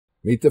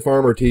Meet the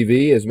Farmer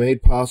TV is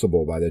made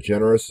possible by the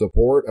generous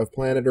support of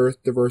Planet Earth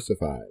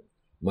Diversified,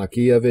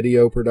 Makia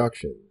Video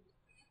Productions,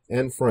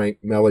 and Frank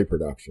Melly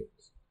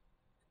Productions,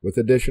 with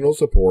additional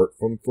support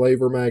from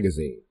Flavor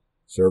Magazine,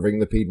 serving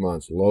the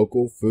Piedmont's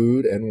local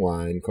food and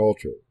wine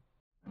culture.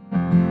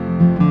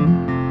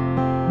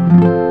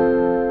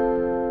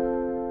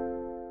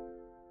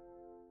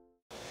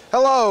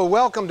 Hello,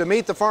 welcome to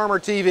Meet the Farmer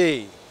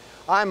TV.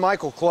 I'm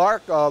Michael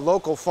Clark, a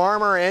local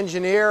farmer,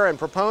 engineer, and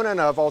proponent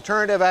of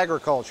alternative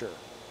agriculture.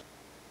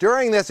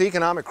 During this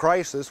economic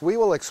crisis, we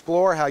will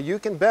explore how you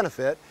can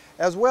benefit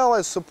as well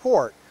as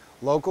support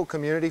local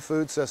community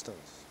food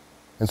systems.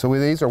 And so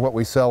these are what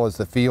we sell as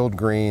the field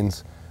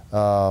greens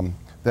that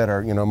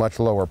are, much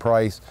lower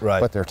priced,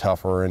 but they're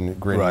tougher and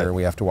grittier.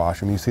 We have to wash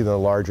them. You see the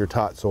larger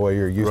tot soy,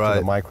 you're used to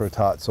the micro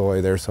tot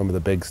soy. There's some of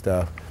the big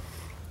stuff.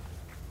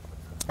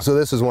 So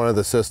this is one of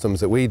the systems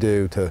that we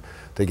do to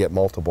get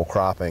multiple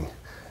cropping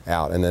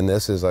out. And then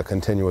this is a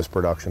continuous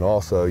production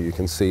also. You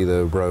can see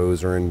the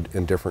rows are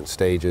in different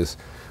stages.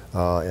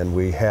 And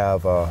we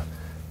have,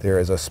 there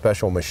is a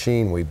special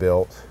machine we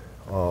built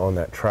on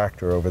that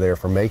tractor over there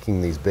for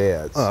making these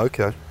beds. Oh,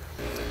 okay.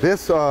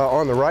 This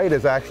on the right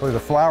is actually the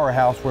flower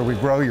house where we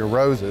grow your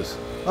roses.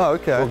 Oh,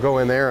 okay. We'll go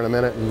in there in a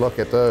minute and look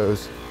at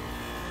those.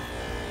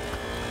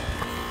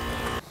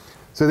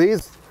 So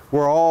these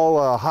were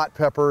all hot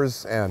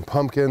peppers and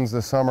pumpkins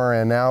this summer,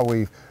 and now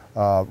we've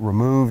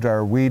removed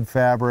our weed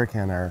fabric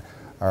and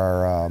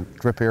our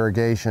drip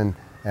irrigation,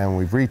 and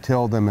we've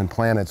retilled them and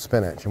planted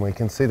spinach. And we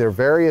can see there are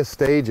various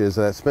stages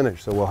of that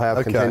spinach, so we'll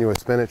have continuous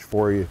spinach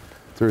for you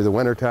through the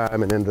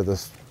wintertime and into the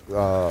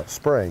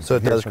spring. So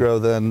it does grow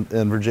then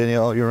in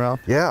Virginia all year round?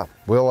 Yeah,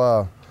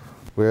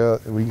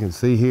 we can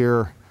see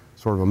here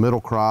sort of a middle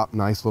crop,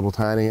 nice little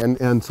tiny,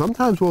 and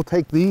sometimes we'll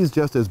take these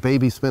just as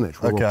baby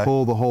spinach, where we'll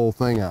pull the whole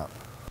thing out.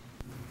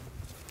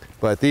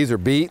 But these are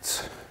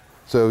beets.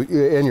 So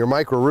in your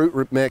micro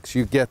root mix,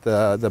 you get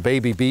the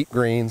baby beet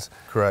greens.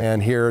 Correct.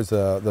 And here's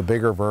the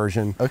bigger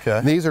version. Okay.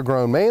 And these are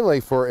grown mainly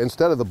for,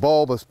 instead of the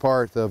bulbous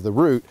part of the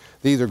root,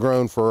 these are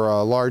grown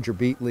for larger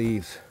beet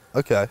leaves.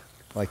 Okay.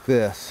 Like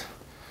this,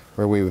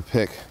 where we would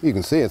pick, you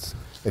can see it's,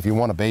 if you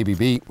want a baby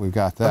beet, we've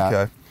got that.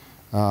 Okay.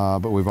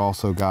 But we've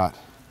also got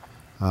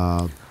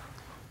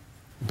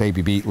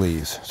baby beet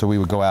leaves. So we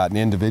would go out and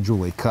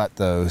individually cut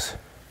those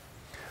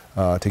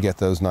to get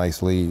those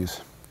nice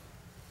leaves.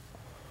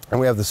 And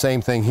we have the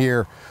same thing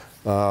here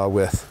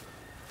with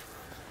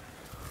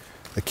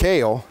the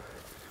kale,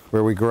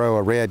 where we grow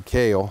a red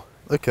kale.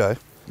 Okay.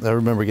 I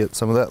remember getting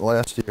some of that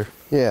last year.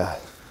 Yeah.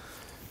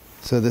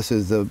 So this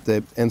is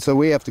and so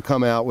we have to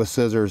come out with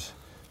scissors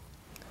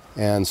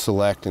and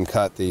select and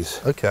cut these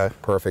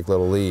perfect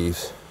little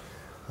leaves.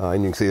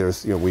 And you can see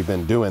there's, we've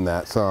been doing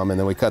that some, and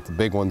then we cut the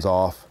big ones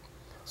off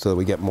so that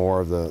we get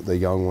more of the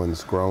young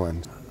ones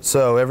growing.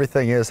 So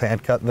everything is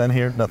hand cut then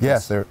here?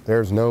 Nothing's... Yes,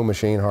 there's no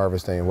machine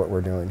harvesting in what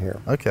we're doing here.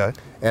 Okay.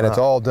 And it's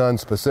all done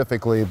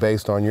specifically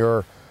based on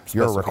your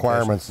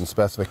requirements and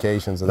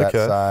specifications of that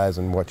size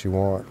and what you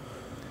want.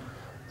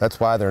 That's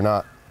why they're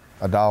not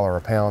 $1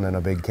 a pound in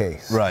a big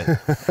case. Right.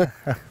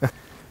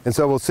 And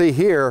so we'll see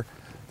here,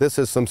 this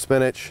is some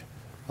spinach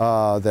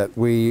that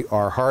we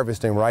are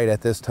harvesting right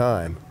at this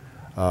time.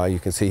 You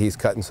can see he's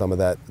cutting some of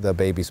the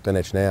baby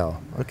spinach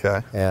now.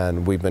 Okay.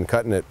 And we've been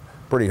cutting it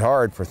pretty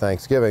hard for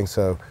Thanksgiving,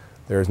 so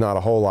there's not a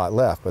whole lot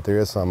left, but there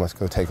is some. Let's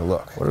go take a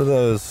look. What are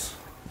those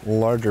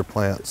larger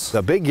plants?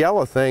 The big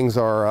yellow things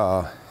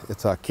are,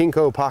 it's a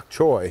Kinko Pak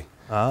Choi.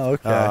 Oh,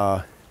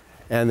 okay.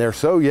 And they're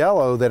so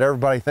yellow that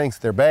everybody thinks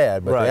they're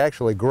bad, but they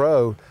actually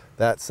grow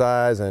that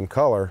size and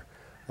color.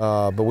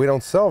 But we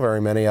don't sell very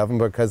many of them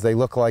because they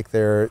look like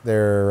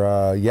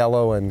they're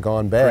yellow and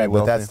gone bad,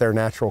 but that's their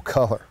natural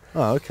color.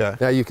 Oh, okay.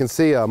 Now you can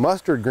see a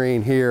mustard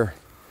green here.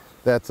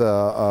 That's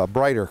a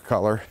brighter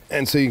color.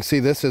 And so you can see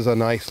this is a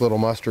nice little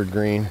mustard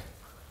green.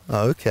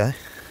 Oh, okay.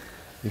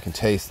 You can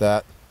taste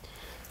that.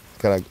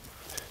 Got a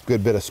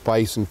good bit of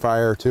spice and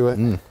fire to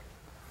it.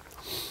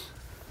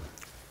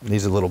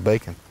 Needs a little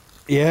bacon.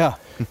 Yeah.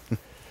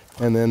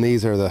 And then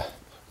these are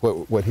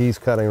what he's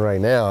cutting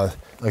right now,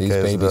 these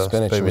baby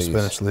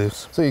spinach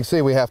leaves. So you can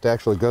see we have to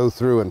actually go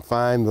through and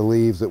find the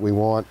leaves that we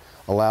want,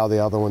 allow the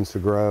other ones to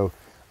grow,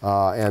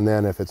 and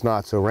then if it's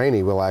not so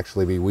rainy, we'll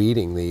actually be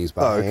weeding these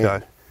by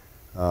hand.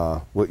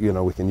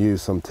 We can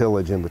use some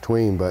tillage in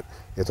between, but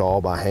it's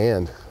all by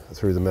hand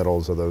through the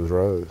middles of those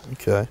rows.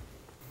 Okay.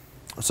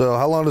 So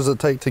how long does it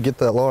take to get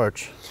that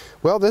large?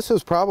 Well, this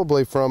is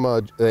probably from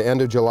the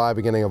end of July,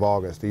 beginning of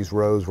August. These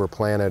rows were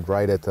planted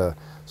right at the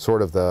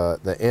sort of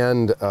the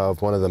end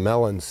of one of the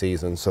melon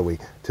seasons. So we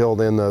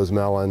tilled in those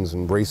melons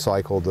and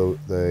recycled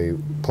the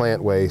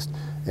plant waste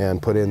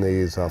and put in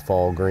these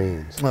fall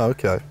greens. Oh,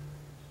 okay.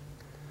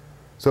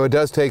 So it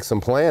does take some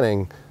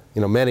planning,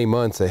 many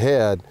months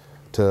ahead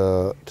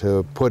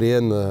to put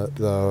in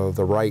the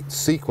right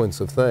sequence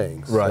of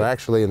things. Right. So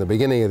actually in the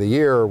beginning of the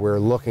year, we're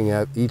looking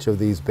at each of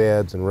these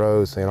beds and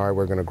rows saying, all right,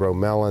 we're going to grow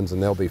melons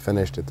and they'll be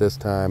finished at this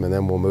time, and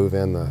then we'll move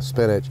in the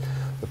spinach.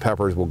 The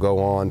peppers will go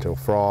on till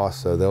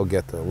frost, so they'll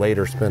get the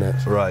later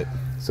spinach. Right.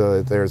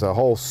 So there's a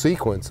whole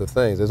sequence of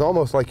things. It's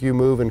almost like you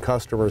moving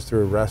customers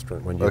through a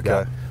restaurant when you've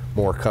got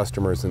more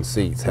customers than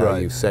seats, how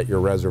you set your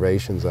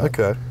reservations up.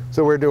 Okay.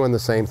 So we're doing the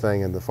same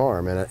thing in the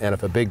farm. And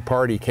if a big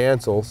party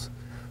cancels,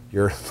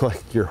 your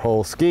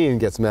whole scheme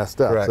gets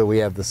messed up. Correct. So we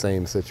have the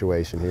same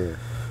situation here.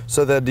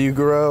 So then do you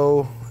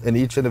grow in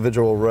each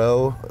individual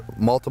row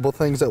multiple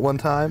things at one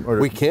time? Or?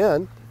 We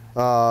can.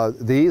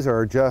 These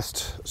are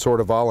just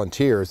sort of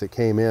volunteers that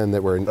came in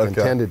that were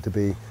intended to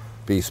be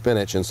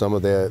spinach, and some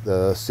of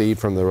the seed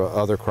from the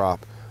other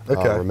crop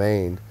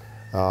remained.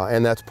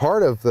 And that's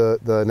part of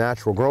the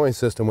natural growing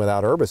system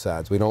without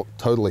herbicides. We don't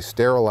totally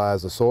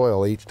sterilize the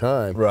soil each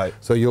time. Right.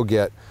 So you'll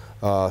get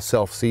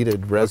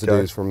self-seeded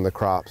residues from the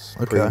crops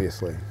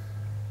previously.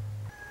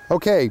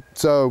 Okay,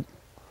 so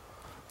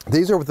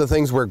these are the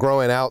things we're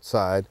growing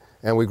outside,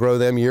 and we grow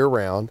them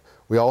year-round.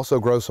 We also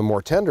grow some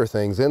more tender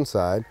things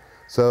inside.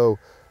 So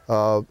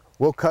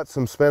we'll cut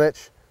some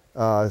spinach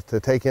to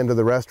take into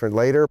the restaurant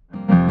later.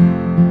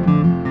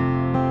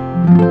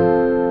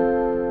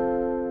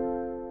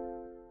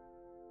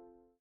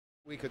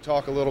 We could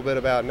talk a little bit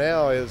about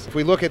now is, if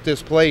we look at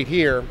this plate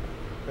here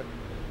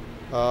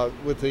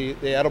with the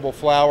edible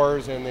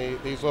flowers and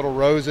these little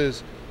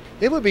roses,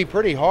 it would be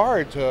pretty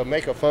hard to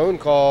make a phone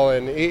call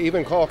and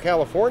even call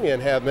California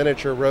and have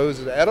miniature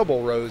roses,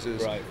 edible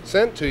roses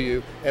sent to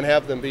you and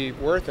have them be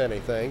worth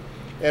anything.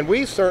 And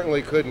we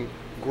certainly couldn't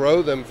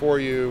grow them for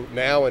you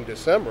now in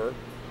December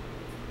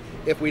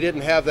if we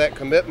didn't have that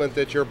commitment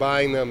that you're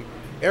buying them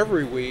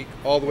every week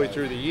all the way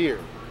through the year.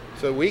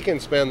 So we can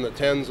spend the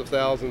tens of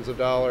thousands of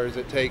dollars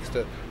it takes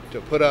to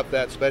put up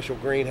that special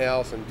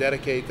greenhouse and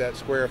dedicate that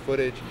square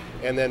footage,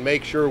 and then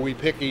make sure we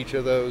pick each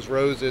of those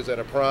roses at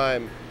a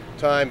prime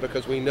time,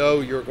 because we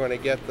know you're going to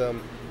get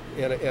them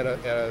at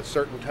a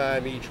certain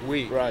time each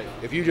week. Right.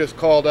 If you just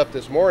called up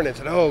this morning and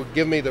said, oh,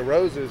 give me the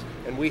roses,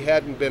 and we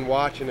hadn't been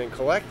watching and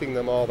collecting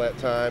them all that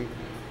time,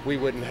 we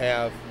wouldn't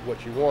have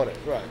what you wanted.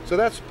 Right. So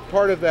that's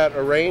part of that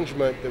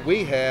arrangement that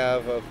we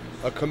have of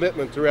a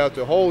commitment throughout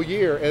the whole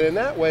year, and in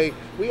that way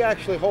we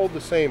actually hold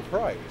the same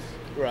price.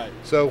 Right.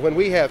 So when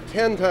we have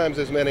 10 times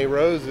as many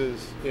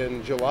roses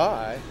in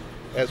July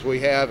as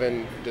we have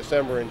in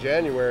December and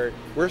January,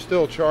 we're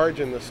still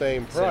charging the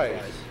same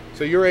price.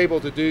 So you're able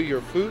to do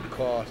your food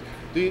costs.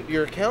 Do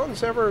your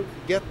accountants ever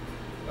get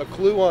a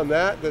clue on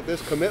that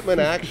this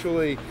commitment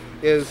actually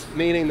is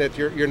meaning that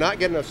you're not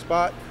getting a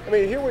spot? I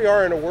mean, here we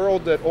are in a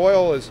world that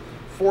oil is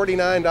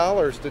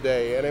 $49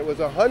 today, and it was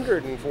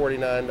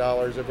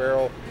 $149 a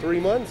barrel 3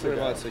 months ago.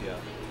 3 months ago.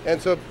 And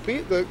so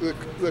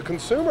the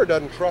consumer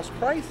doesn't trust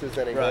prices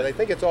anymore. Right. They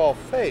think it's all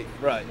fake.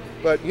 Right.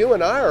 But you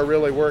and I are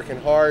really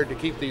working hard to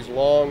keep these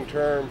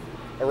long-term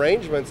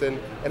arrangements, and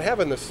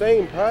having the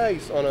same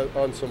price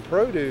on some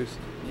produce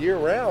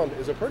year-round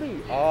is a pretty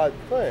odd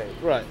thing.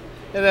 Right.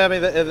 And I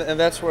mean, and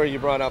that's where you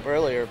brought up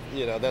earlier,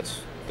 you know,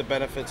 that's the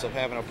benefits of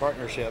having a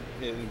partnership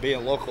and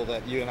being local,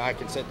 that you and I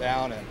can sit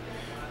down and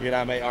you and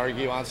I may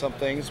argue on some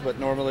things, but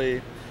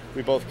normally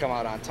we both come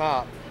out on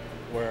top,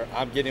 where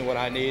I'm getting what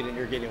I need and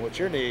you're getting what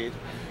you need.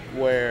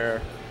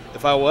 Where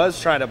if I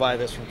was trying to buy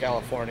this from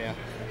California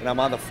and I'm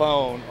on the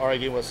phone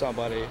arguing with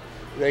somebody,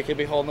 they could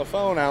be holding the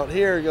phone out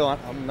here going,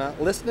 I'm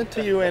not listening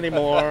to you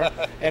anymore,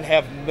 and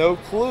have no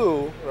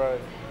clue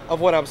of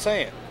what I'm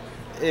saying.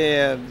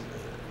 And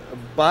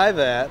by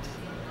that,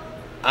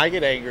 I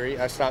get angry,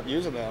 I stop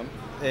using them,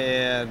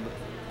 and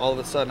all of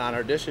a sudden on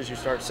our dishes you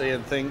start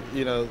seeing things,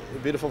 you know,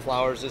 beautiful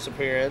flowers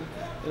disappearing.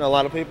 You know, a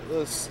lot of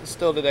people,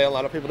 still today, a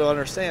lot of people don't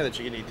understand that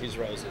you can eat these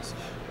roses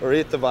or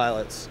eat the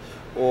violets,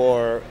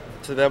 or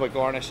to them a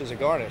garnish is a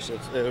garnish. It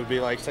would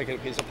be like sticking a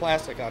piece of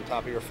plastic on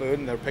top of your food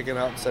and they're picking it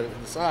up and setting it to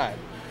the side.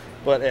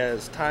 But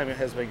as time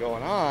has been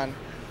going on,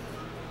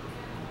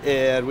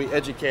 and we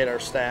educate our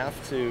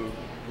staff to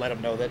let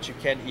them know that you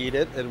can eat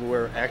it, and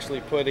we're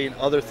actually putting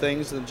other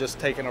things than just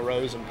taking a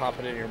rose and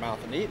popping it in your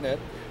mouth and eating it,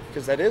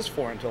 because that is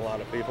foreign to a lot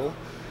of people.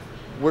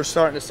 We're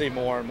starting to see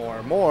more and more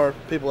and more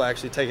people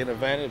actually taking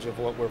advantage of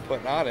what we're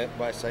putting on it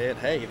by saying,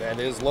 hey, that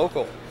is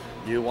local.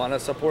 You want to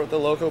support the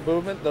local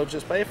movement, don't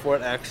just pay for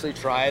it, actually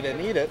try it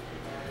and eat it.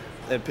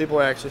 And people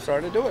are actually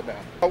starting to do it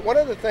now. One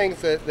of the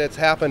things that's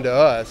happened to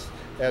us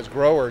as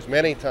growers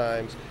many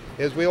times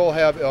is we will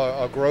have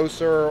a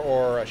grocer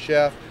or a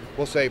chef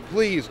will say,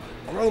 please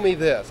grow me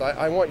this.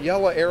 I want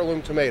yellow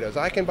heirloom tomatoes.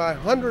 I can buy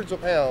hundreds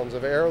of pounds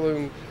of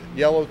heirloom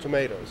yellow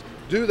tomatoes.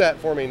 Do that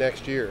for me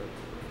next year.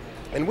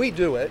 And we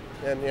do it,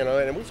 and you know,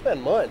 and we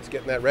spend months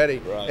getting that ready.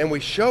 Right. And we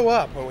show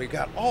up when we've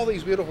got all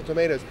these beautiful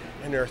tomatoes,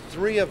 and there are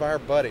 3 of our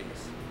buddies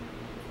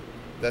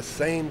the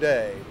same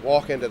day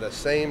walk into the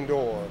same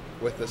door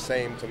with the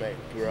same tomatoes.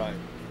 Right.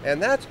 And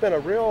that's been a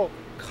real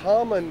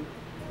common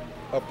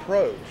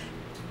approach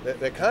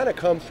that kind of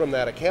comes from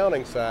that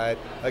accounting side.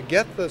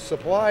 Get the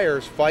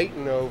suppliers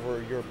fighting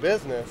over your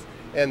business,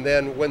 and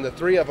then when the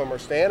 3 of them are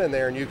standing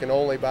there and you can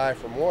only buy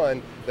from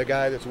one, the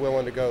guy that's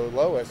willing to go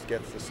lowest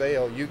gets the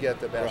sale, you get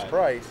the best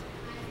price.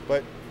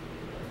 But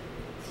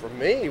for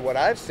me, what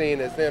I've seen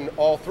is then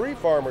all 3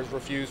 farmers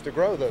refuse to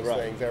grow those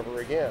things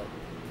ever again.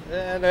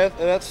 And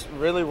that's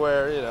really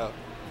where, you know,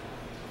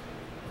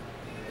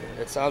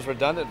 it sounds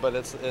redundant, but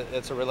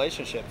it's a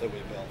relationship that we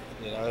built.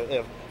 You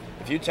know,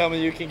 if you tell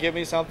me you can give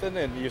me something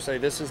and you say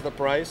this is the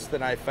price,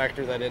 then I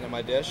factor that into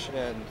my dish.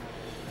 And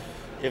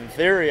in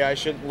theory, I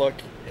shouldn't look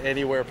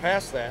anywhere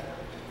past that.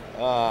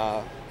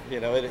 You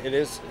know, it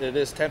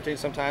is tempting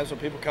sometimes when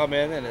people come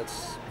in and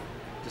it's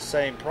the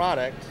same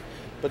product,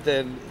 but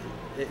then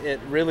it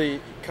really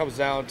comes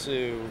down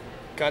to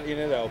cutting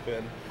it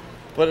open,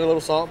 putting a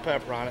little salt and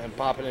pepper on it, and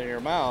popping it in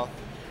your mouth,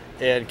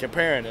 and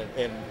comparing it.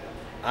 And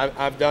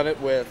I've done it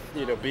with,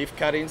 you know, beef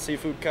cuttings,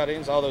 seafood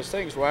cuttings, all those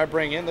things, where I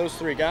bring in those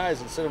three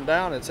guys and sit them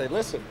down and say,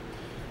 listen,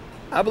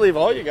 I believe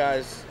all you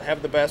guys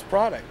have the best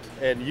product,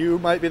 and you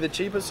might be the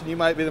cheapest and you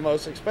might be the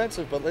most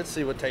expensive, but let's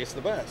see what tastes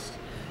the best.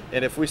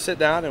 And if we sit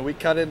down and we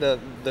cut into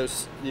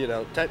those, you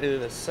know, technically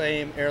the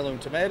same heirloom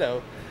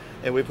tomato,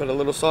 and we put a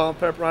little salt and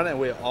pepper on it, and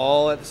we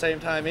all at the same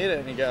time eat it,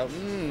 and you go,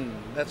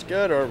 that's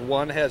good. Or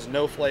one has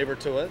no flavor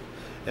to it,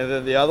 and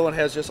then the other one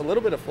has just a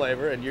little bit of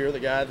flavor, and you're the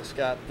guy that's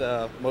got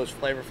the most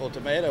flavorful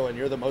tomato, and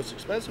you're the most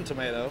expensive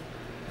tomato.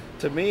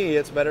 To me,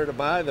 it's better to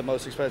buy the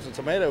most expensive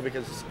tomato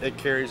because it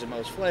carries the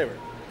most flavor.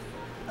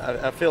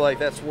 I feel like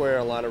that's where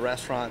a lot of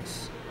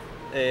restaurants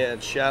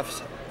and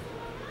chefs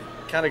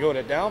kind of go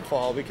to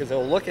downfall, because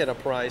they'll look at a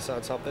price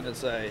on something and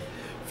say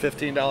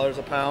 $15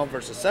 a pound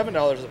versus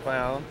 $7 a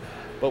pound.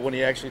 But when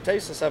you actually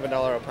taste the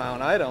 $7 a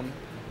pound item,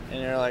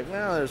 and you're like,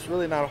 well, there's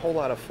really not a whole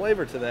lot of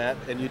flavor to that,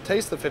 and you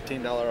taste the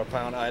 $15 a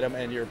pound item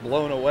and you're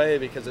blown away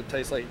because it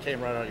tastes like it came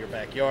right out of your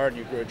backyard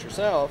and you grew it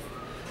yourself,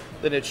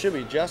 then it should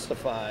be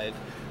justified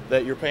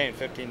that you're paying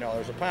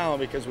 $15 a pound,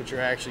 because what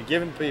you're actually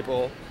giving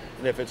people,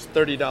 and if it's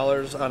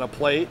 $30 on a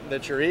plate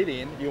that you're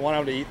eating, you want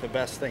them to eat the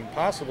best thing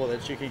possible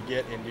that you can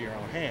get into your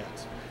own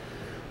hands.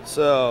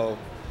 So,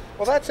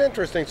 well, that's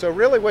interesting. So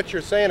really what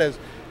you're saying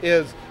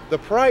is the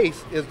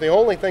price is the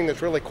only thing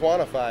that's really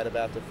quantified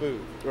about the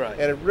food. Right.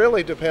 And it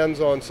really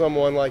depends on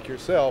someone like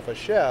yourself, a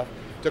chef,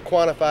 to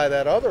quantify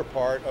that other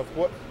part of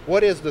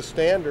what is the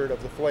standard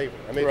of the flavor.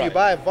 I mean, if you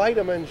buy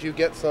vitamins, you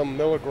get some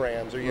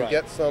milligrams, or you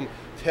get some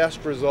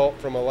test result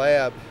from a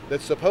lab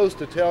that's supposed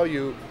to tell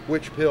you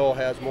which pill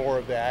has more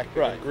of the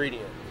active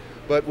ingredient.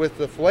 But with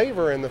the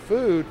flavor in the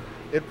food,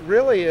 it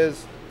really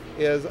is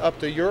up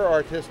to your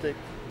artistic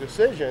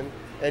decision,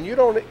 and you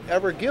don't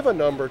ever give a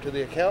number to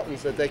the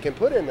accountants that they can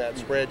put in that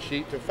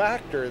spreadsheet to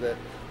factor that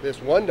this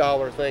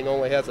 $1 thing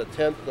only has a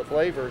tenth the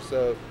flavor,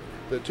 so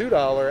the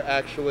 $2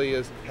 actually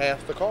is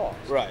half the cost.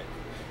 Right.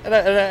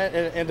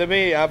 And to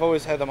me, I've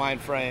always had the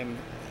mind frame,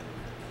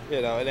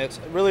 you know, and it's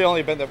really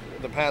only been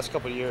the past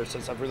couple of years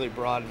since I've really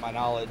broadened my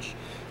knowledge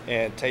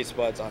and taste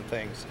buds on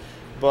things.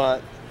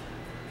 But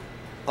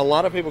a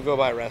lot of people go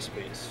by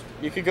recipes.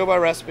 You could go by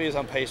recipes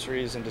on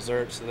pastries and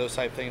desserts and those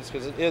type of things,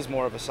 because it is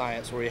more of a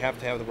science where you have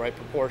to have the right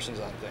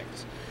proportions on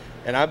things.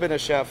 And I've been a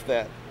chef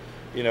that,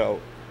 you know,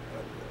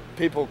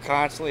 people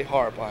constantly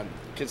harp on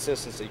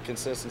consistency.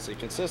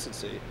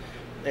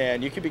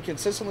 And you can be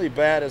consistently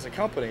bad as a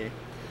company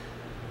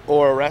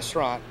or a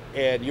restaurant,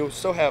 and you'll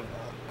still have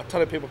a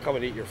ton of people come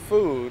and eat your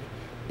food,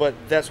 but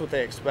that's what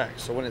they expect.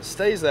 So when it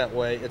stays that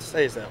way, it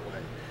stays that way.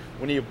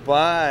 When you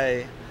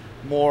buy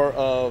more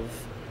of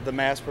the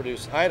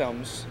mass-produced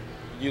items,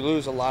 you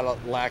lose a lot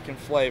of lack in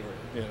flavor.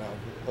 You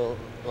know,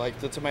 like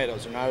the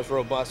tomatoes are not as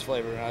robust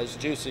flavor, they're not as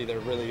juicy, they're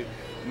really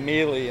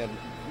mealy and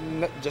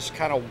just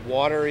kind of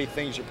watery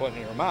things you're putting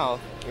in your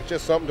mouth. It's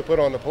just something to put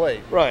on the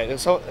plate. Right, and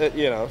so,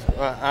 you know,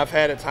 I've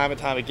had it time and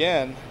time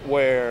again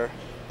where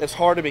it's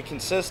hard to be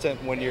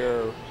consistent when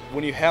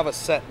you have a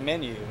set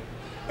menu.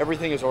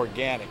 Everything is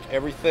organic.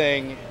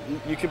 Everything,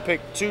 you can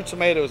pick 2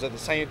 tomatoes at the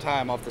same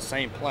time off the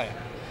same plant,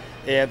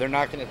 and they're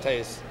not going to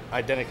taste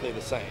identically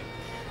the same.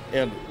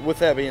 And with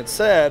that being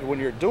said, when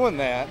you're doing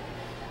that,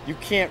 you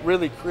can't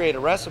really create a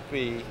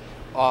recipe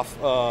off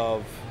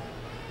of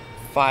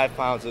 5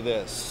 pounds of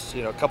this,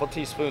 you know, a couple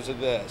teaspoons of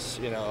this,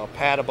 you know, a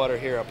pat of butter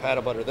here, a pat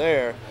of butter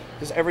there,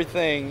 because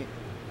everything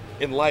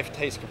in life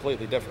tastes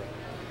completely different.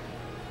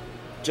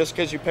 Just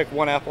because you pick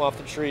one apple off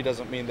the tree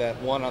doesn't mean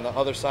that one on the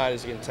other side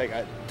is going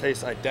to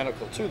taste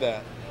identical to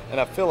that. And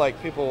I feel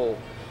like people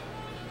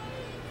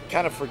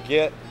kind of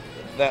forget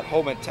that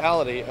whole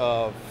mentality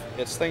of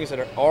it's things that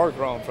are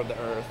grown from the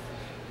earth,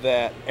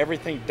 that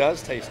everything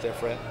does taste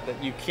different,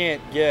 that you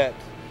can't get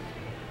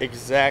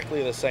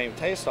exactly the same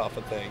taste off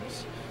of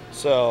things.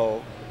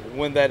 So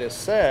when that is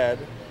said,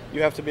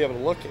 you have to be able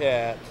to look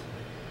at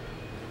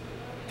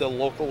the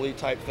locally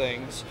type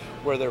things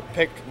where they're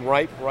picked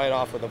right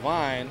off of the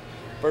vine,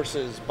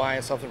 versus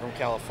buying something from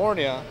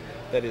California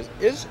that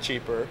is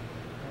cheaper,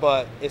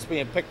 but it's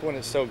being picked when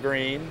it's still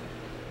green.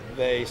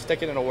 They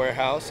stick it in a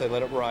warehouse, they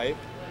let it ripe,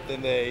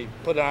 then they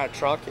put it on a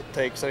truck. It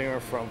takes anywhere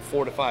from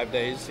 4 to 5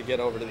 days to get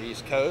over to the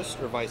East Coast,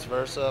 or vice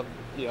versa.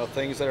 You know,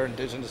 things that are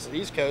indigenous to the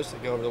East Coast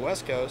that go over to the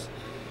West Coast,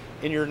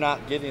 and you're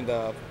not getting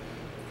the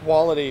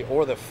quality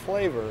or the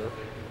flavor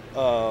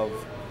of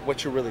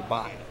what you're really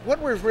buying.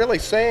 What we're really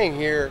saying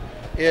here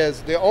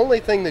is the only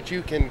thing that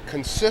you can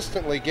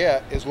consistently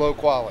get is low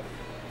quality.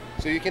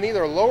 So you can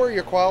either lower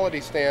your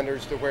quality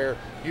standards to where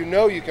you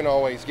know you can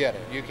always get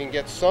it. You can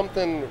get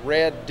something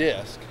red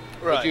disc,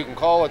 that you can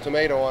call a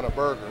tomato on a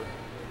burger.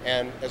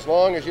 And as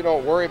long as you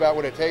don't worry about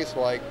what it tastes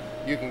like,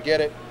 you can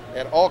get it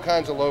at all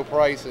kinds of low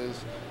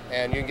prices,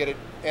 and you can get it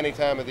any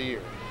time of the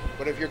year.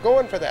 But if you're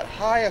going for that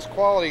highest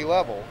quality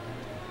level,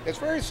 it's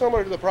very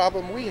similar to the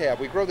problem we have.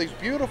 We grow these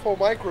beautiful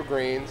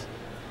microgreens,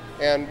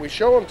 and we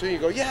show them to you,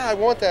 go, yeah, I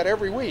want that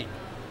every week.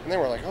 And then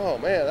we're like, oh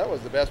man, that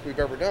was the best we've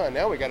ever done.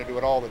 Now we got to do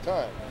it all the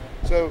time.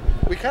 So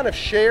we kind of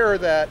share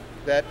that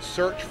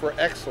search for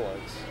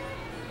excellence.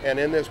 And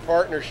in this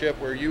partnership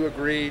where you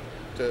agreed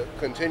to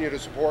continue to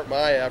support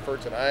my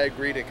efforts, and I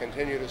agree to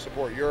continue to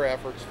support your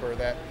efforts for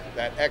that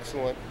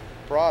excellent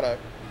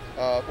product,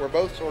 we're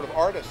both sort of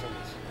artisans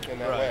in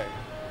that way.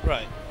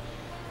 Right.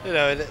 You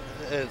know,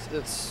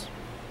 it's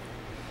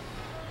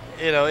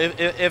you know,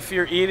 if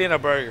you're eating a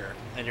burger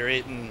and you're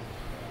eating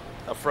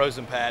a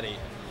frozen patty,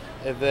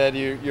 and then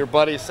your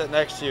buddy's sitting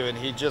next to you and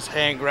he just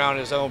hand ground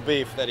his own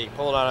beef that he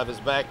pulled out of his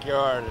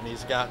backyard, and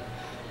he's got,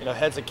 you know,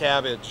 heads of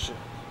cabbage,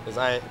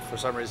 because for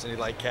some reason he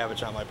liked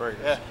cabbage on my burgers.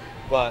 Yeah.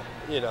 But,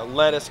 you know,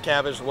 lettuce,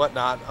 cabbage,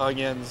 whatnot,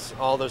 onions,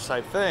 all those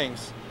type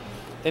things.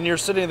 And you're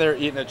sitting there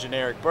eating a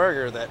generic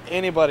burger that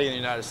anybody in the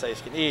United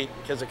States can eat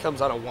because it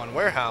comes out of one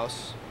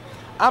warehouse.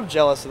 I'm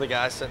jealous of the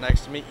guy sitting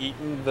next to me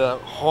eating the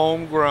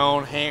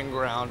homegrown,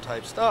 hand-ground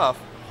type stuff,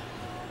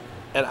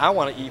 and I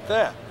want to eat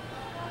that.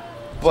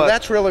 So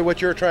that's really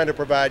what you're trying to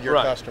provide your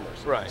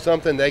customers. Right.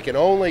 Something they can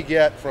only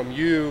get from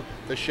you,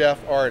 the chef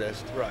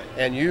artist. Right.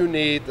 And you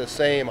need the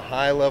same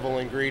high-level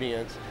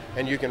ingredients,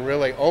 and you can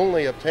really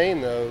only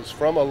obtain those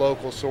from a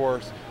local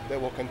source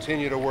that will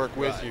continue to work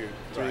with you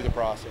through the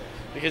process.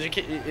 Because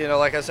you know,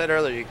 like I said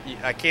earlier,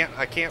 I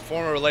can't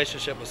form a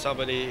relationship with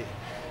somebody,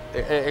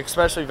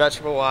 especially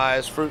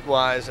vegetable-wise,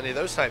 fruit-wise, any of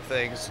those type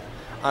things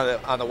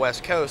on the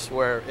West Coast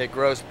where it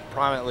grows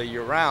prominently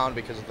year-round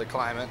because of the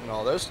climate and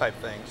all those type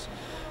things.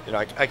 You know,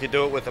 I could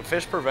do it with a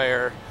fish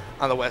purveyor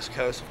on the West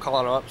Coast,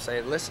 calling them up and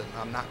saying, listen,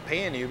 I'm not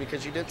paying you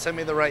because you didn't send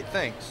me the right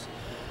things.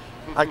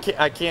 I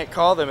can't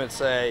call them and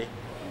say,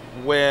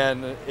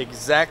 when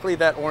exactly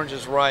that orange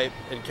is ripe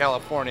in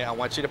California, I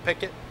want you to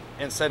pick it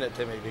and send it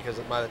to me, because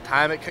by the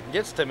time it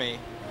gets to me,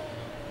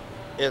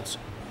 it's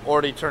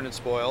already turned and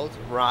spoiled,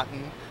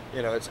 rotten,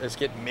 you know, it's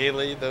getting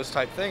mealy, those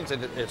type things,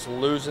 and it's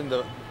losing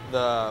the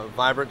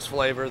vibrance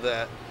flavor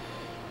that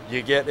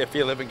you get if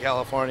you live in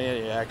California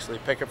and you actually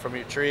pick it from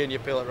your tree and you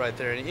peel it right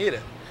there and you eat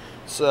it.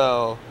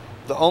 So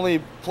the only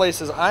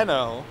places I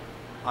know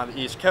on the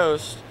East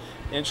Coast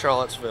in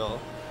Charlottesville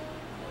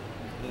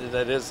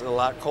that is a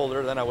lot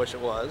colder than I wish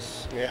it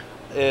was,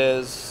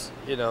 is,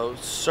 you know,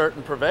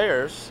 certain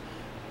purveyors,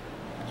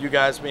 you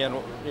guys being,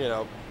 you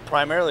know,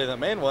 primarily the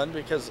main one,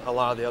 because a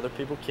lot of the other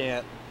people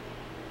can't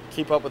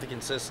keep up with the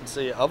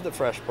consistency of the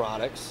fresh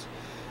products,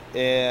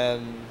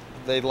 and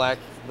they lack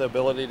the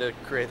ability to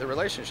create the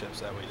relationships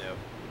that we do.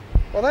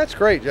 Well, that's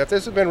great, Jeff.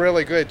 This has been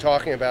really good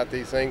talking about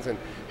these things and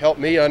help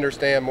me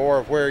understand more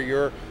of where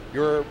your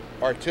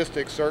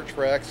artistic search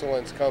for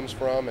excellence comes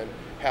from and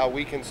how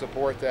we can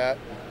support that.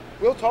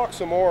 We'll talk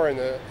some more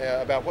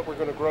about what we're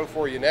going to grow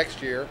for you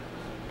next year,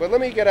 but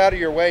let me get out of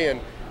your way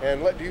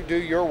and let you do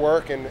your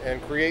work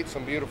and create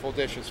some beautiful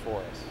dishes for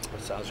us.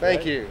 That sounds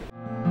great. Thank great. you.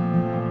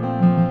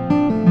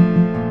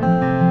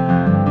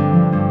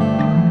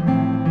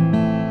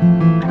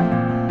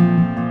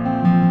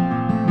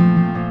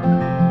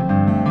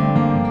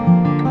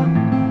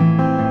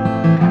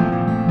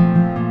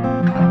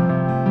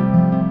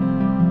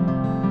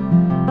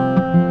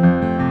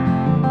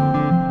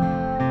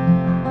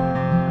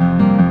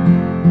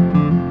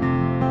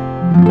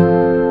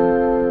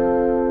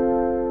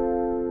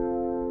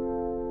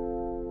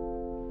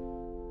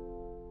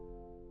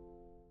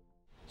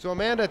 So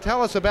Amanda,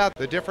 tell us about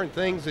the different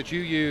things that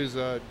you use,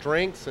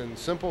 drinks and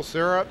simple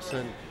syrups,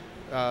 and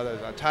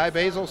a Thai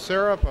basil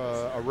syrup,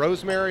 a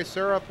rosemary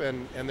syrup,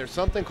 and there's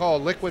something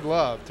called Liquid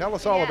Love. Tell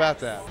us all about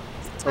that.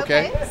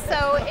 Okay,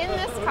 so in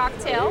this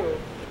cocktail,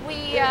 we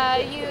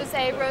use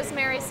a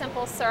rosemary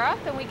simple syrup,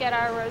 and we get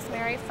our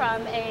rosemary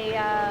from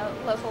a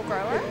local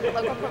grower,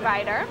 local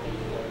provider.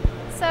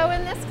 So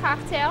in this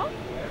cocktail,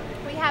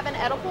 we have an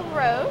edible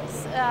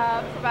rose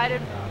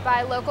provided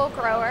by local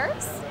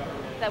growers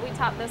that we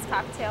top this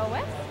cocktail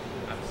with.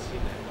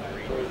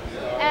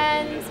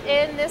 And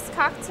in this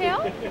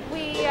cocktail,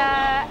 we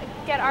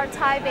get our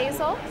Thai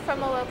basil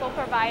from a local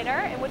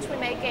provider, in which we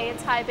make a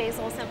Thai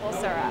basil simple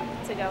syrup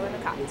to go in the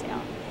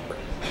cocktail.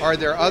 Are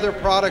there other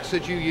products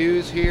that you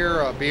use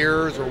here,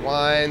 beers or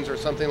wines or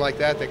something like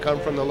that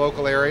come from the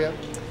local area?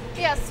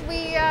 Yes,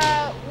 we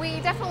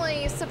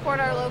definitely support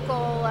our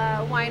local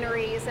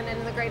wineries and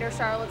in the greater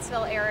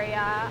Charlottesville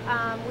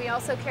area. We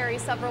also carry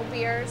several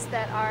beers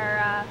that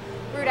are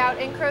brewed out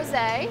in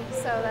Crozet,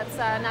 so that's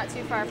not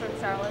too far from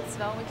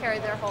Charlottesville. We carry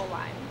their whole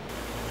line.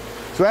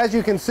 So as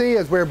you can see,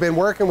 as we've been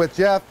working with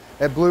Jeff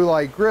at Blue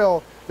Light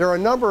Grill, there are a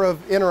number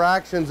of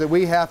interactions that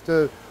we have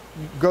to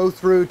go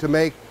through to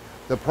make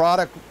the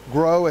product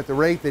grow at the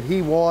rate that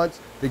he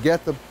wants, to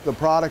get the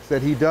products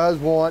that he does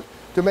want,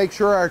 to make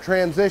sure our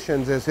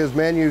transitions as his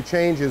menu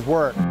changes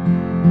work.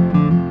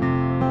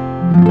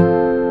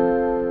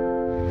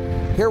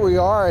 Here we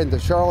are in the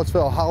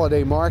Charlottesville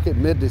Holiday Market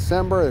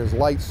mid-December. There's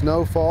light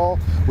snowfall.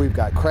 We've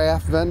got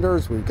craft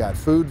vendors, we've got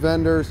food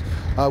vendors.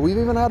 We've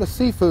even had a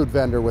seafood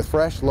vendor with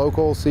fresh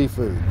local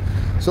seafood.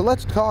 So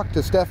let's talk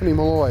to Stephanie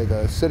Malloy,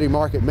 the city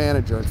market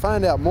manager, and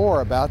find out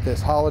more about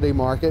this holiday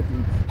market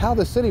and how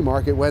the city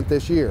market went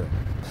this year.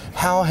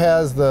 How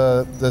has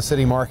the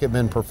city market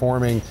been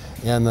performing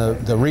in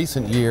the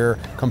recent year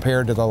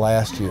compared to the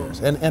last years?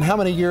 And how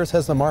many years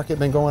has the market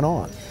been going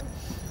on?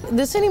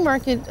 The city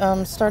market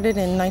started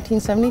in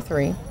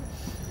 1973,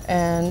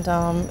 and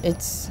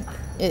it's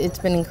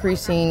been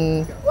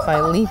increasing by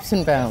leaps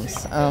and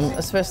bounds.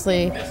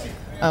 Especially,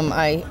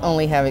 I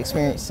only have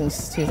experience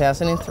since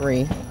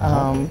 2003,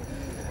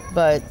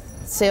 but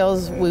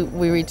sales,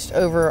 we reached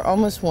over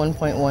almost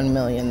 1.1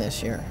 million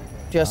this year,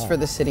 just for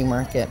the city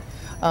market.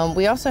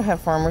 We also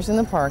have Farmers in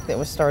the Park that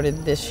was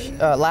started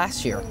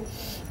last year,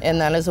 and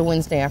that is a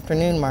Wednesday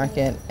afternoon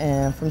market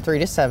from 3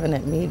 to 7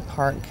 at Mead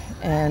Park,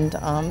 and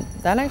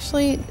that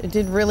actually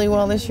did really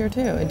well this year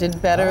too. It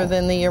did better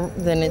than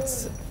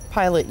its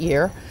pilot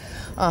year,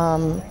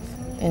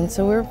 and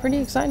so we were pretty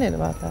excited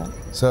about that.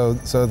 So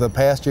the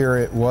past year,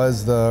 it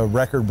was the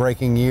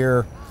record-breaking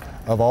year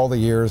of all the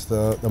years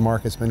the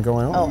market's been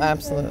going on. Oh,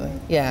 absolutely,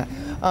 yeah.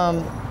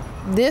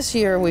 This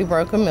year we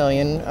broke 1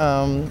 million,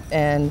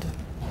 and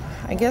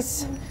I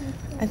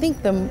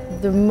think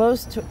the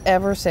most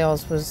ever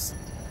sales was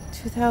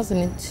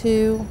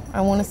 2002,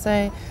 I want to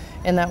say,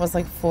 and that was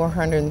like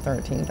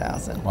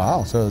 413,000.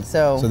 Wow! So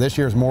this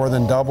year's more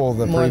than double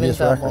the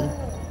previous record.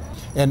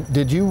 And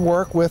did you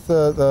work with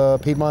the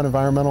Piedmont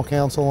Environmental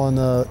Council on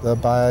the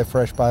Buy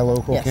Fresh, Buy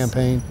Local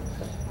campaign?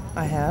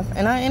 I have,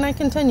 and I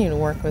continue to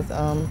work with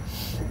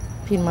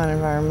Piedmont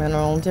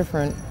Environmental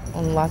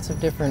on lots of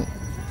different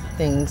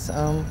things.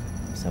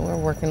 So we're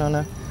working on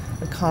a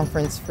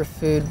conference for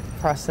food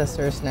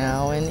processors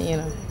now,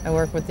 and I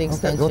work with the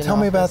extension Well, tell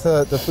me about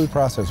office. the food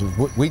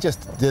processors. We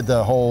just did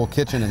the whole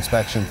kitchen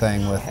inspection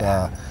thing with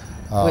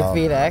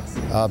VDAX.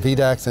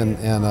 VDAX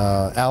and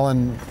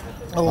Alan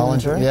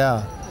Ollinger.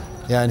 Yeah,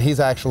 and he's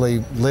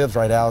actually lives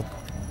right out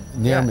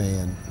near me,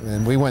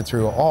 and we went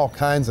through all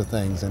kinds of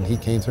things, and he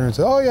came through and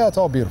said, "Oh yeah, it's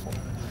all beautiful."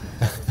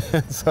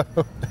 So,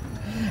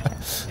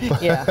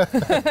 yeah.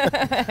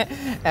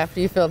 After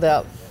you filled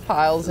out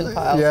piles and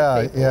piles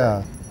of paper.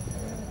 Yeah.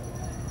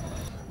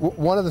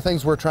 One of the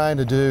things we're trying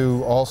to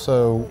do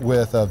also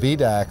with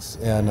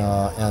VDAX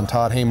and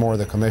Todd Haymore,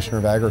 the Commissioner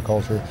of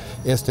Agriculture,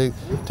 is to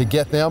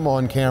get them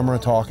on camera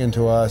talking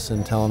to us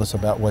and telling us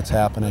about what's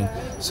happening,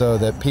 so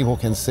that people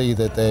can see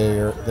that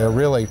they're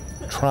really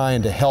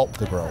trying to help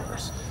the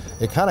growers.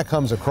 It kind of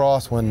comes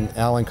across when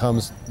Alan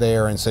comes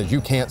there and says,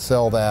 "You can't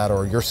sell that,"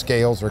 or "Your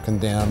scales are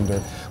condemned,"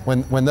 or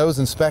when those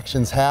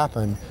inspections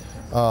happen,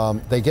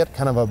 they get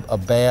kind of a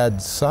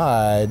bad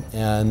side,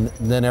 and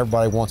then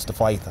everybody wants to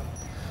fight them.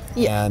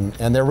 Yeah.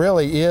 And there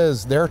really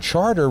is, their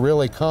charter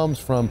really comes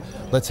from,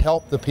 let's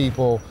help the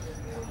people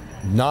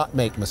not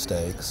make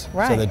mistakes,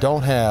 so they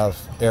don't have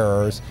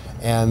errors,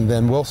 and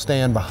then we'll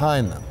stand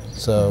behind them.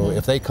 So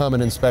if they come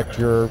and inspect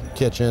your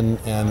kitchen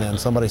and then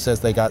somebody says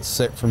they got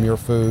sick from your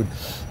food,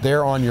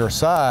 they're on your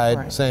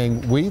side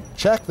saying, we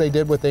checked they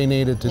did what they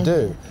needed to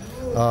do.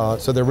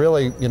 So they're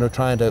really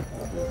trying to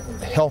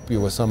help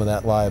you with some of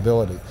that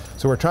liability.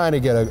 So we're trying to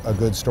get a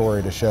good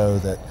story to show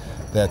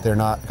that they're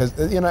not, because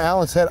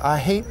Alan said, I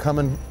hate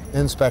coming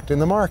inspecting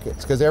the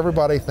markets because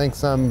everybody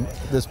thinks I'm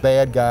this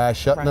bad guy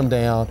shutting them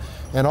down,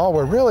 and all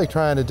we're really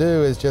trying to do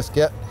is just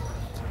get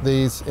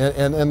these,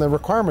 and the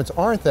requirements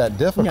aren't that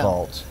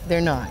difficult. No,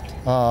 they're not.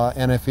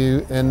 And if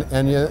you and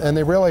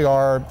they really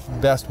are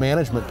best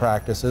management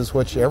practices,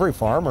 which every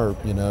farmer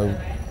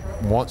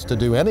wants to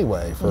do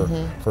anyway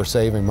for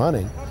saving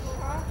money.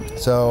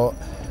 So.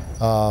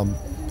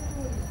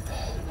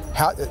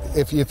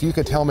 If you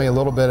could tell me a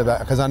little bit about,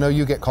 because I know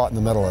you get caught in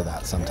the middle of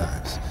that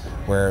sometimes,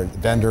 where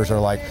vendors are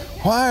like,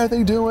 why are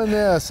they doing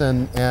this?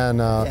 And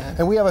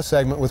we have a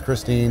segment with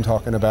Christine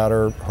talking about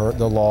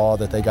the law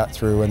that they got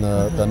through and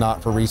the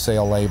not for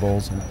resale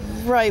labels.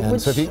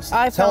 Which so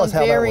I found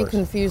very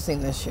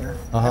confusing this year.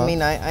 I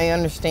mean, I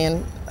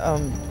understand,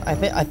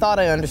 I thought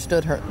I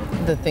understood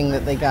the thing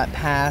that they got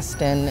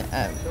passed, and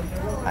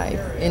I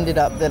ended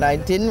up that I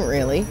didn't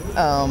really.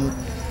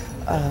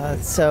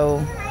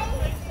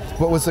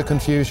 What was the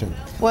confusion?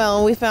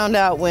 Well, we found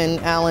out when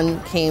Alan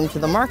came to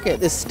the market,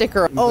 this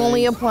sticker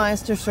only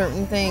applies to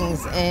certain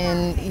things,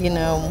 and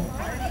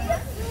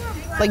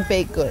like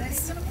baked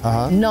goods,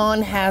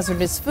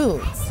 non-hazardous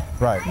foods,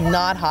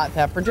 not hot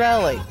pepper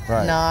jelly,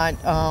 not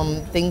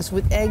things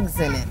with eggs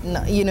in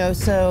it,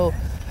 so,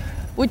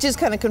 which is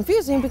kind of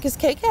confusing because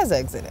cake has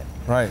eggs in it.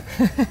 Right,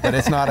 but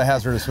it's not a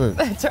hazardous food.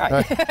 That's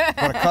right.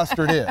 But a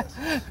custard is.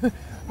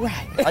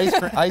 Right.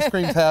 Ice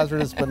cream's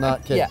hazardous, but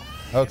not cake. Yeah.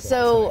 Okay.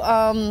 So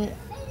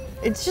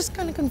it's just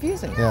kind of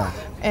confusing. Yeah.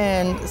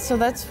 And so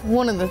that's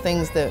one of the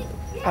things that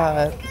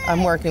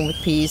I'm working with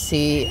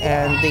PEC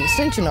and the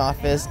Extension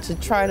Office to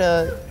try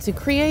to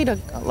create a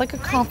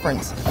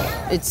conference.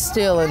 It's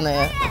still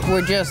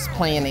we're just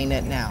planning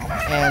it now,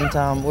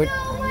 and we're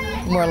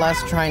more or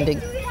less trying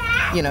to,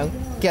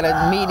 get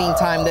a meeting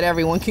time that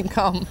everyone can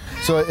come.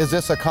 So is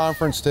this a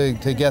conference to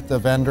get the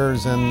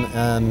vendors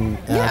and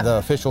the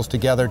officials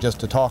together just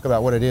to talk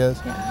about what it is?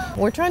 Yeah.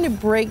 We're trying to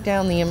break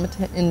down the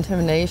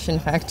intimidation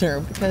factor,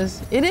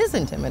 because it is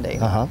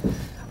intimidating.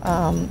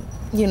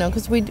 You know,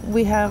 because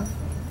we have,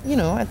 you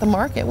know, at the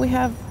market we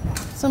have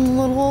some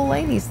little old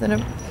ladies that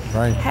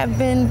have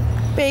been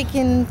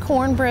baking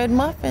cornbread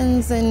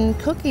muffins and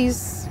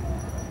cookies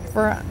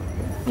for,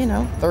 you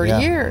know,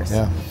 30 years.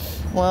 Yeah.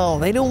 Well,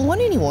 they don't want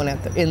anyone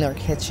in their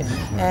kitchen,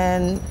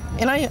 and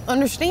I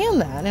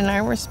understand that, and I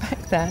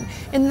respect that,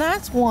 and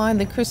that's why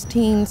the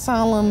Christine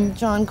Solemn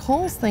John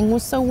Coles thing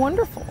was so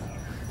wonderful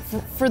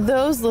for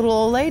those little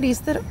old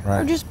ladies that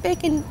are just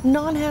baking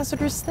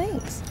non-hazardous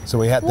things. So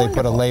they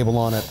put a label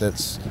on it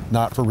that's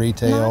not for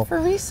retail, not for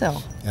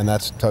resale, and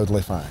that's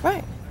totally fine.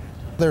 Right.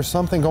 There's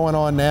something going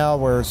on now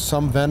where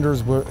some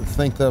vendors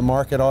think the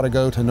market ought to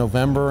go to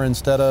November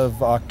instead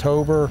of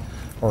October,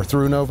 or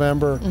through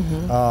November.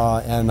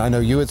 And I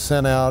know you had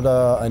sent out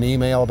an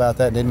email about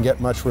that, didn't get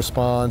much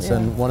response,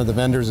 and one of the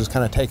vendors is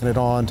kind of taking it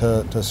on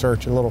to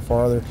search a little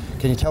farther.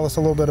 Can you tell us a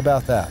little bit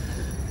about that?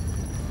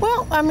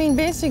 Well, I mean,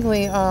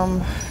 basically,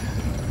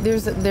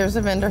 there's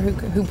a vendor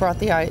who brought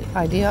the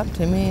idea up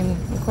to me,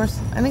 and of course,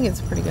 I think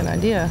it's a pretty good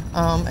idea,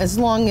 as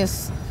long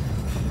as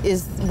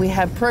we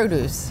have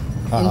produce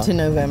into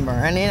November.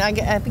 And I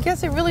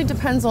guess it really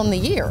depends on the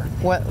year,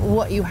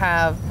 what you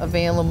have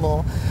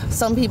available.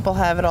 Some people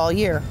have it all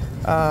year.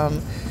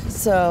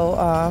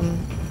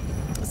 So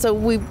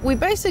we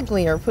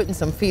basically are putting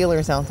some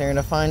feelers out there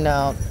to find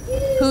out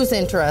who's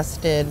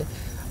interested,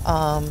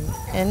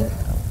 and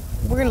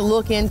we're going to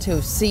look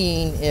into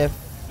seeing if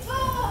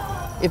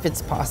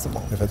it's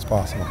possible. If it's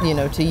possible. You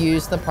know, to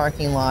use the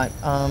parking lot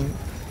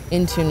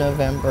into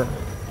November.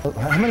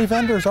 How many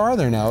vendors are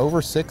there now?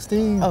 Over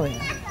 60? Oh,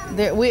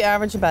 yeah. We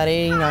average about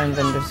 89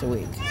 vendors a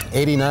week.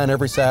 89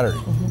 every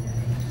Saturday.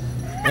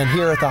 And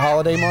here at the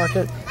holiday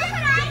market?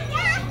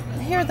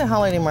 Here at the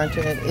holiday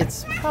market,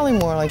 it's probably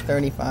more like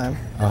 35.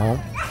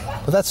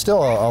 But that's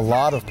still a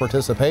lot of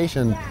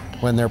participation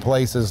when there are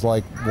places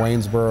like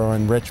Waynesboro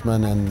and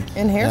Richmond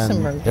and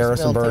Harrisonburg.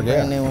 Harrisonburg, built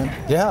a brand new one.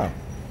 Yeah.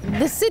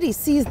 The city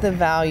sees the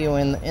value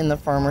in the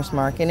farmers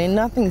market, and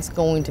nothing's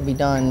going to be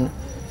done.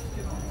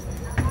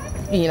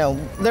 You know,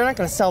 they're not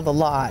going to sell the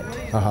lot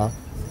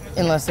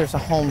unless there's a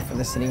home for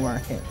the city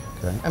market.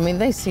 Okay. I mean,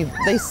 they see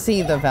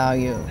the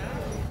value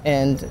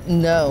and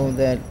know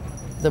that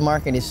the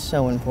market is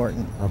so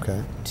important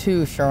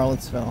to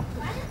Charlottesville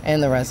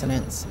and the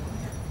residents.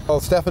 Well,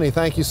 Stephanie,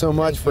 thank you so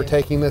much for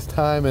taking this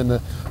time in the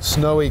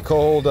snowy,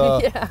 cold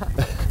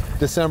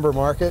December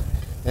market.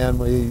 And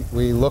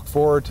we look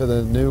forward to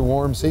the new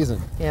warm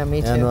season. Yeah,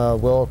 me too.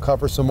 And we'll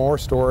cover some more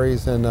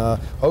stories, and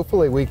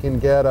hopefully we can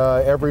get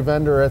every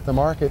vendor at the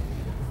market,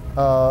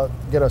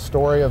 get a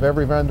story of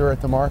every vendor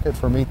at the market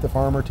for Meet the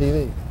Farmer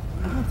TV.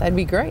 Oh, that'd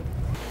be great.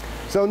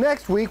 So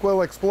next week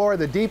we'll explore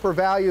the deeper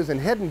values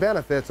and hidden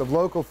benefits of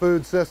local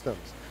food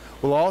systems.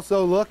 We'll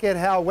also look at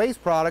how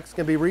waste products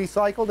can be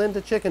recycled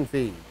into chicken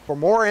feed. For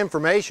more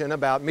information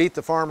about Meet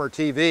the Farmer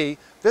TV,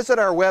 visit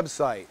our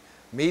website,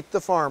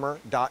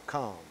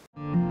 meetthefarmer.com.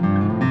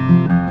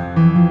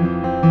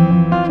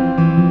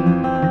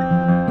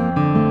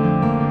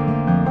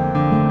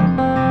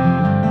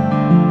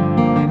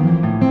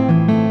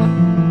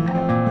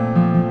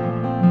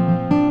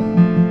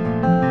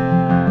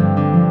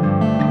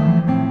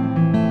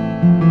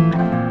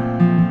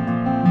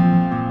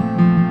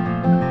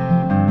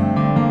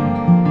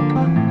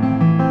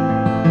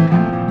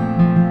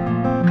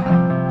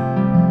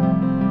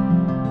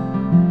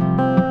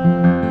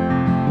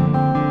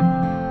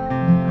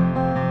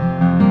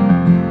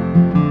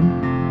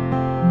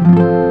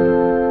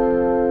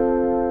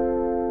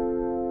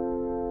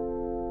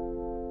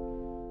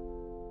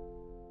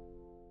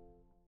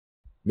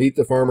 Meet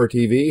the Farmer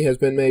TV has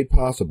been made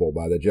possible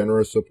by the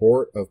generous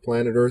support of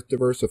Planet Earth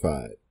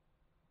Diversified,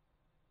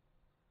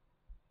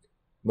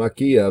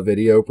 Makia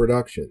Video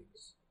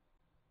Productions,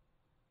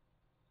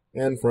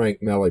 and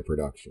Frank Melly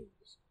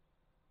Productions,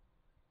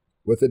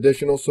 with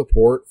additional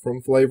support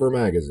from Flavor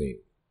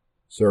Magazine,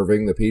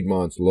 serving the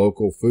Piedmont's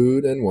local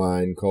food and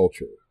wine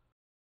culture.